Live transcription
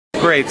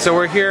Great. So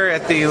we're here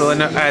at the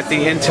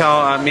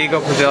Intel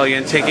MeeGo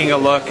Pavilion, taking a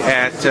look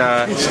at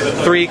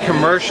 3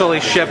 commercially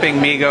shipping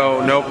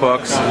MeeGo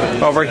notebooks.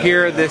 Over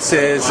here, this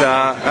is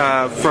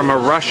from a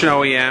Russian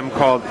OEM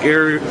called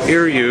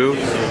Iryu.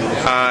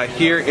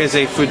 Here is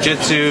a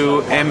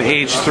Fujitsu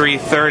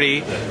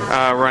MH330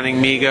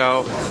 running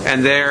MeeGo,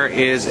 and there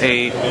is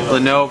a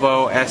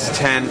Lenovo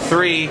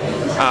S10-3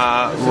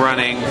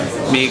 running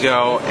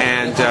MeeGo,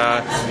 and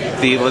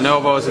the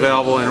Lenovo is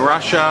available in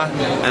Russia,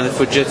 and the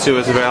Fujitsu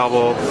is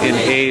available in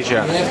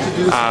Asia.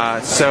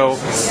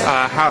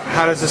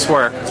 How does this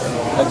work?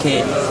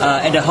 Okay,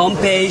 at the home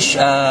page,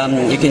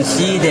 you can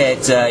see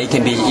that it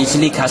can be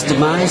easily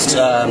customized.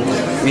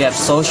 We have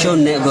social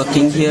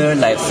networking here,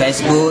 like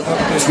Facebook,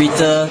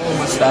 Twitter,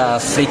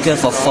 Flickr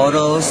for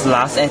photos,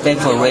 Last.fm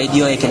for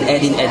radio. You can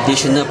add in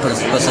additional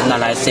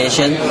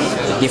personalization,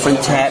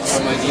 different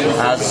tabs.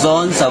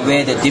 Zones are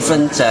where the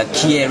different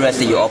key areas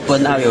that you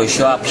open up will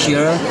show up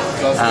here.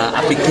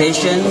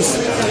 Applications,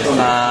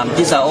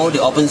 these are all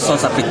the open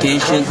source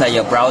applications like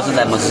your browser,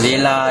 like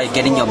Mozilla. You're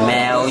getting your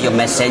mail, your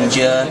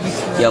messenger,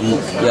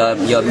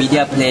 your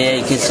media player.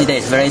 You can see that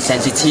it's very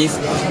sensitive.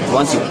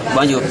 Once you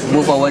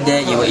move over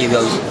there, it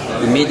will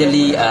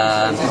immediately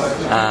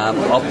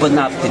open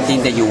up the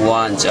thing that you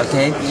want.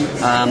 Okay,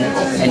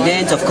 and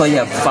then of course you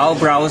have file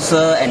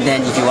browser, and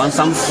then if you want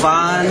some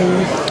fun,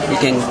 you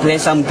can play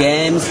some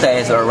games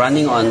that are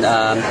running on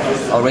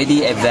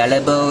already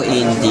available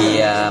in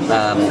the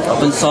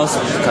open source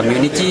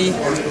community.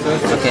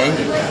 Okay.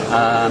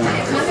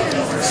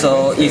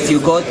 So if you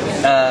go,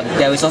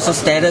 there is also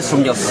status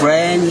from your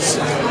friends,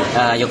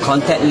 your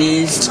contact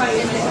list,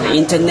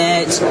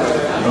 internet,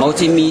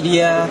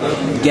 multimedia,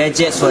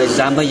 gadgets. For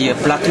example, you're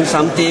plugging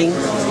something,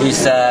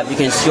 you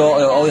can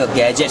show all your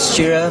gadgets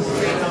here.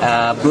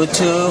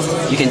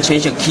 Bluetooth, you can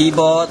change your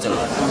keyboard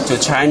to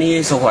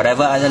Chinese or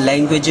whatever other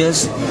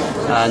languages.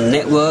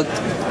 Network,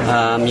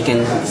 you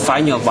can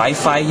find your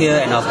Wi-Fi here,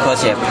 and of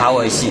course you have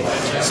power IC.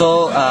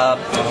 So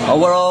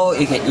overall,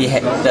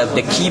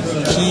 the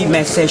key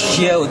message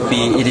here would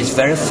be it is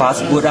very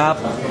fast boot up,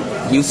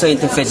 user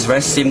interface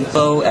very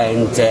simple,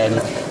 and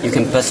you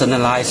can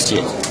personalize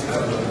it.